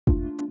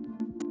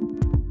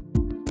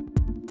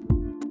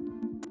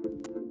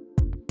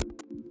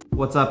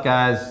What's up,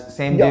 guys?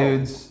 Same Yo.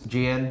 dudes,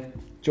 Gian.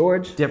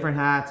 George, Different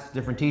hats,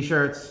 different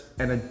t-shirts,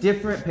 and a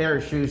different pair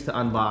of shoes to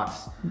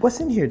unbox.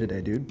 what's in here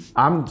today, dude?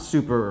 I'm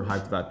super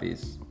hyped about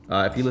these.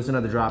 If you listen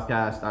to the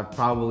Dropcast, I've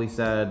probably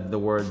said the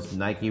words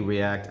Nike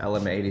React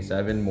Element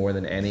 87 more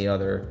than any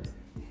other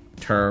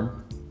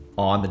term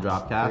on the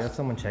Dropcast. I got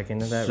someone check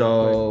into that.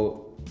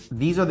 So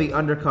these are the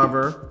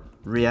Undercover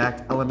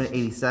React Element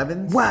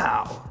 87s.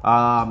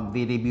 Wow.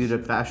 They debuted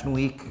at Fashion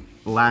Week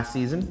last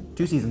season,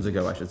 2 seasons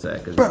ago, I should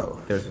say, because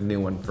there's a new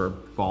one for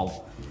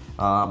fall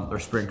or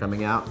spring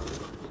coming out.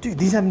 Dude,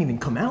 these haven't even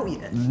come out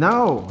yet.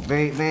 No,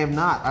 they have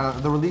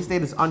not. The release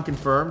date is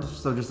unconfirmed,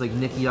 so just like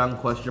Nick Young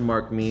question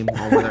mark meme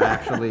on when they're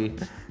actually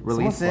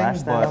releasing. Someone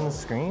flash that on the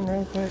screen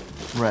real quick.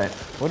 Right.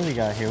 What do we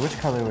got here? Which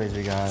colorways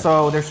we got?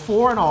 So there's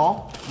 4 in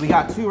all. We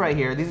got 2 right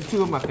here. These are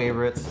 2 of my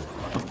favorites.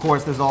 Of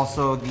course, there's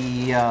also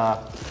the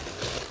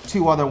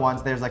 2 other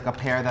ones. There's like a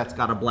pair that's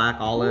got a black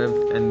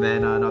olive, and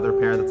then another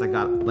pair that's like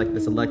got like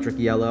this electric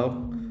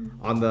yellow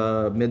on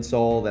the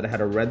midsole that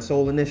had a red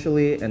sole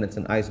initially, and it's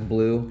an ice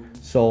blue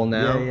sole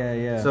now.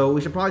 Yeah. So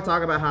we should probably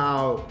talk about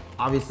how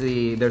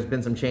obviously there's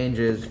been some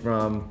changes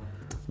from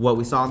what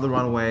we saw on the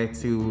runway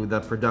to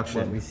the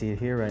production. We see it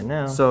here right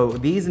now. So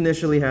these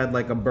initially had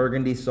like a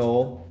burgundy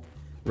sole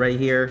right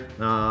here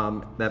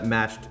that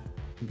matched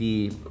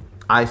the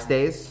eye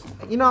stays.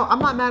 You know, I'm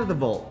not mad at the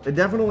Volt. It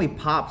definitely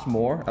pops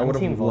more. I would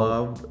have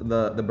loved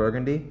the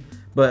burgundy.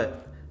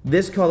 But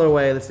this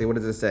colorway, let's see, what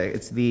does it say?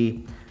 It's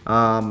the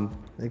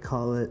they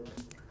call it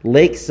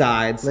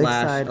Lakeside /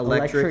 Lakeside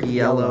electric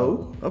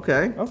yellow.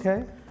 Okay.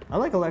 Okay. I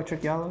like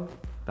electric yellow.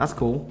 That's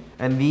cool.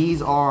 And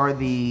these are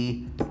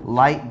the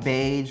light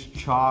beige,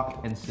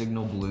 chalk, and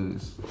signal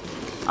blues.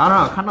 I don't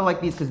know, I kind of like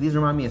these because these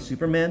remind me of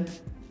Superman.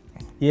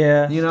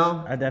 Yeah. You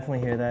know? I definitely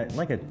hear that.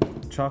 Like a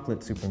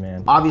chocolate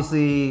Superman.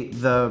 Obviously,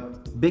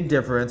 the big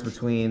difference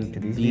between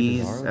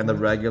these bizarre and the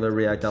regular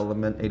React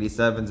Element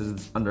 87s is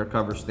its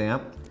undercover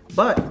stamp.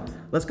 But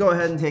let's go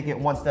ahead and take it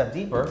one step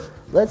deeper.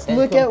 Let's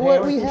look at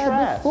what we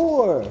had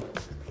before.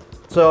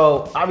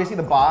 So obviously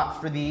the box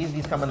for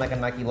these come in like a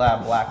Nike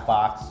Lab black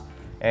box,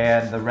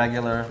 and the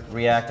regular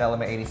React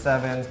Element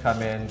 87s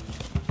come in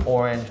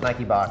orange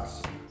Nike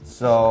box.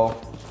 So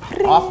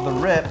off the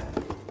rip,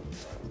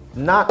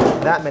 not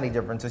that many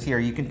differences here.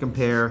 You can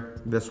compare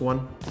this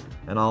one,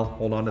 and I'll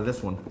hold on to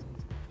this one.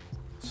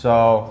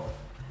 So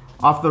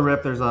off the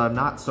rip, there's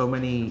not so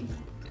many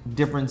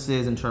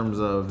differences in terms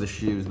of the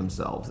shoes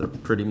themselves. They're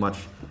pretty much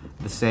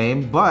the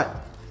same, but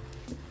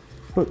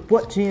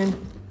what, Gian?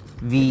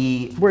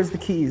 Where's the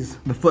keys?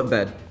 The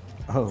footbed,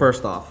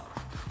 first off.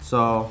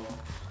 So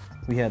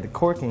we had the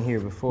cork in here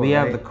before. We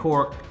have the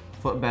cork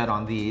footbed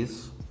on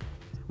these,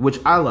 which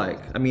I like.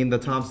 I mean, the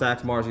Tom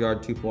Sachs Mars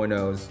Yard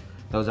 2.0s,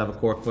 those have a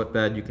cork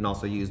footbed. You can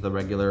also use the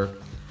regular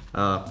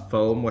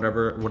foam,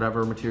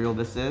 whatever material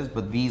this is,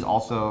 but these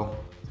also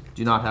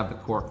do not have the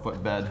cork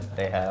footbed.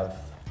 They have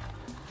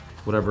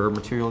whatever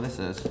material this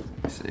is.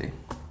 Let's see.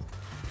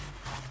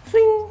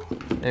 Fling.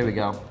 There we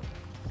go.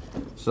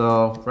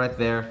 So right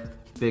there,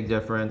 big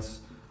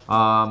difference.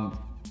 I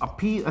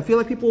feel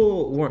like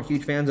people weren't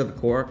huge fans of the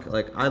cork.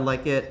 Like, I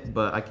like it,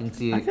 but I can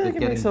see it like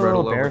getting makes it a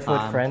brittle little over barefoot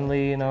time.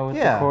 friendly, you know, with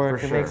the cork.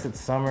 For it sure. makes it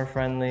summer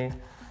friendly.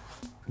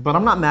 But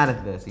I'm not mad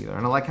at this either,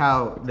 and I like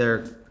how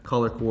they're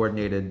color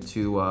coordinated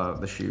to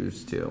the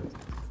shoes too.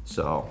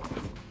 So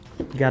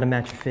you gotta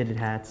match your fitted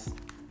hats.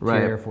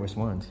 Right. Air Force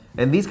Ones.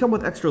 And these come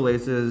with extra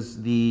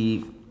laces.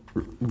 The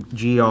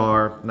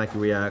GR Nike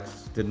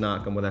Reacts did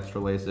not come with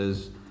extra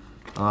laces.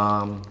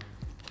 And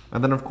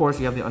then of course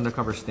you have the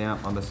undercover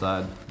stamp on the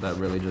side that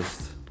really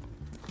just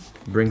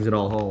brings it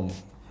all home.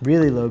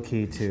 Really low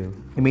key too.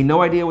 I mean,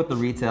 no idea what the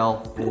retail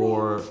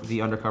for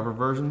the undercover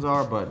versions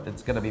are, but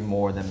it's gonna be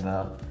more than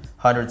the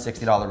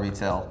 $160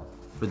 retail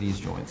for these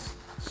joints.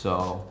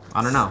 So,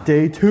 I don't know.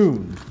 Stay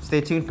tuned.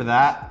 Stay tuned for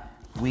that.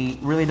 We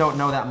really don't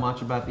know that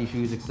much about these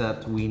shoes,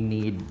 except we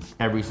need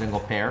every single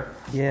pair.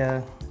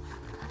 Yeah.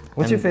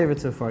 What's your favorite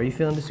so far? You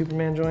feeling the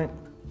Superman joint?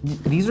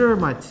 These are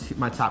my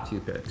top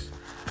 2 picks.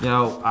 You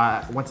know,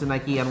 I went to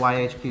Nike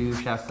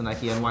NYHQ, shouts to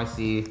Nike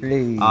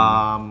NYC,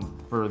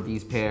 for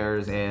these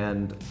pairs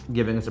and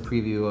giving us a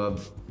preview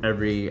of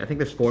I think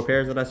there's 4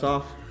 pairs that I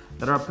saw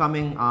that are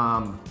upcoming.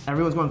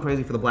 Everyone's going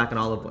crazy for the black and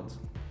olive ones.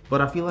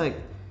 But I feel like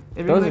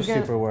those are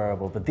super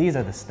wearable, but these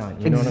are the stunt.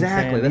 You know what I'm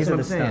saying? That's what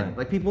I'm saying.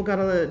 Like, people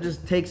gotta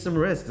just take some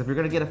risks. If you're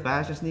gonna get a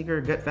fashion sneaker,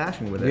 get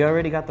fashion with it. We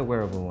already got the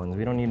wearable ones.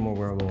 We don't need more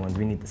wearable ones.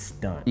 We need the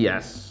stunt.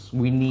 Yes,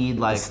 we need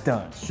like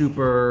stunt.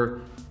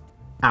 Super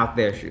out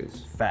there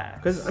shoes. Facts.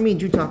 Because I mean,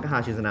 Jun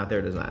Takahashi is an out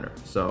there designer.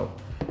 So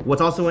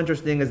what's also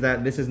interesting is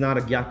that this is not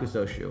a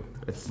Gyakuso shoe.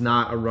 It's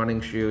not a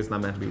running shoe. It's not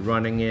meant to be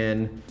running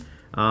in.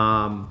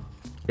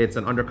 It's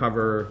an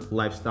undercover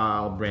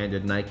lifestyle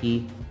branded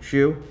Nike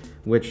shoe,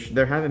 which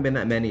there haven't been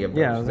that many of those.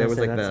 Yeah, there was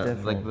like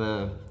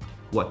the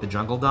the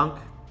Jungle Dunk.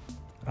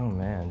 Oh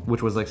man.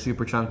 Which was like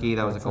super chunky.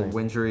 That was like a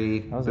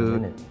wintry boot,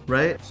 a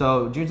right?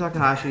 So Jun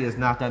Takahashi has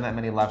not done that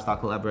many lifestyle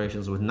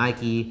collaborations with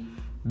Nike.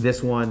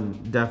 This one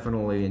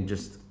definitely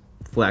just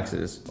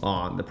flexes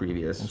on the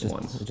previous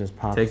ones. It just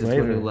pops Takes it to a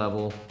flavor. new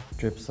level.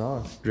 Drip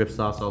sauce. Drip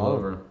sauce all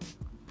over.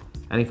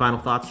 Any final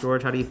thoughts,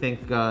 George? How do you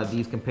think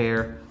these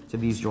compare to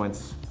these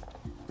joints?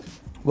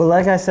 Well,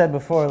 like I said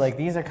before, like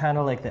these are kind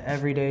of like the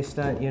everyday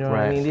stunt, you know what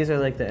I Right. mean? These are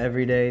like the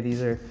everyday.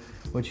 These are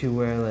what you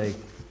wear like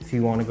if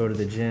you want to go to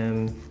the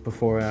gym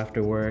before or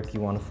after work, you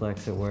want to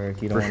flex at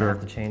work, you don't For want sure. to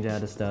have to change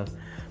out of stuff.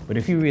 But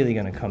if you're really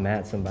gonna come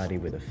at somebody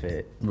with a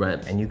fit,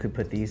 Right. and you could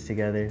put these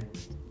together,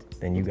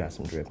 then you got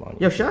some drip on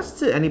you. Yo, shouts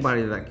to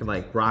anybody that can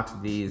like rocks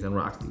these and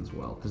rocks these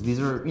well, because these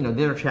are, you know,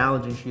 they're a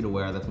challenging shoe to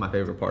wear. That's my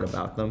favorite part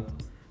about them.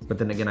 But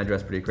then again, I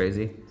dress pretty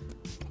crazy.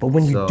 But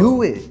when you So,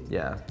 do it,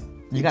 yeah,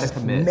 you gotta just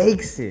commit.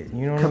 makes it.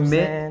 You know what I'm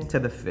saying? Commit to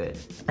the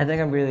fit. I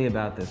think I'm really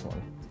about this one.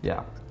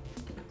 Yeah.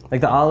 Like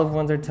the olive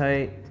ones are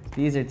tight,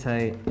 these are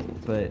tight,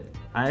 but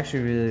I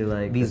actually really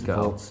like These this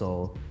go. Volt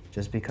sole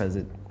just because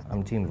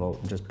I'm Team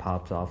Volt. It just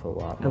pops off a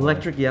lot more.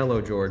 Electric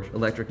yellow, George.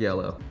 Electric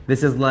yellow.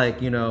 This is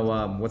like, you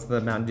know, what's the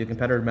Mountain Dew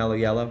competitor? Mellow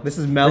yellow. This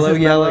is mellow This is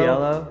yellow. mellow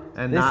yellow.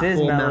 And This not is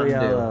full mellow Mountain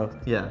yellow.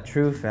 Dew. Yeah.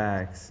 True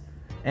facts.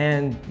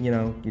 And you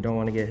know, you don't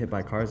want to get hit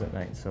by cars at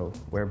night, so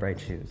wear bright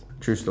shoes.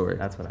 True story.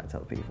 That's what I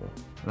tell people.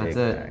 That's Big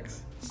it.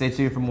 facts. Stay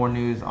tuned for more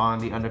news on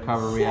the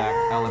Undercover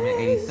React Element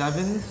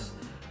 87s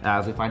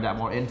as we find out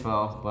more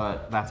info,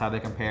 but that's how they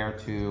compare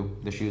to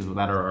the shoes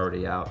that are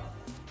already out.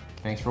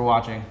 Thanks for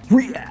watching.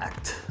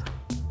 React.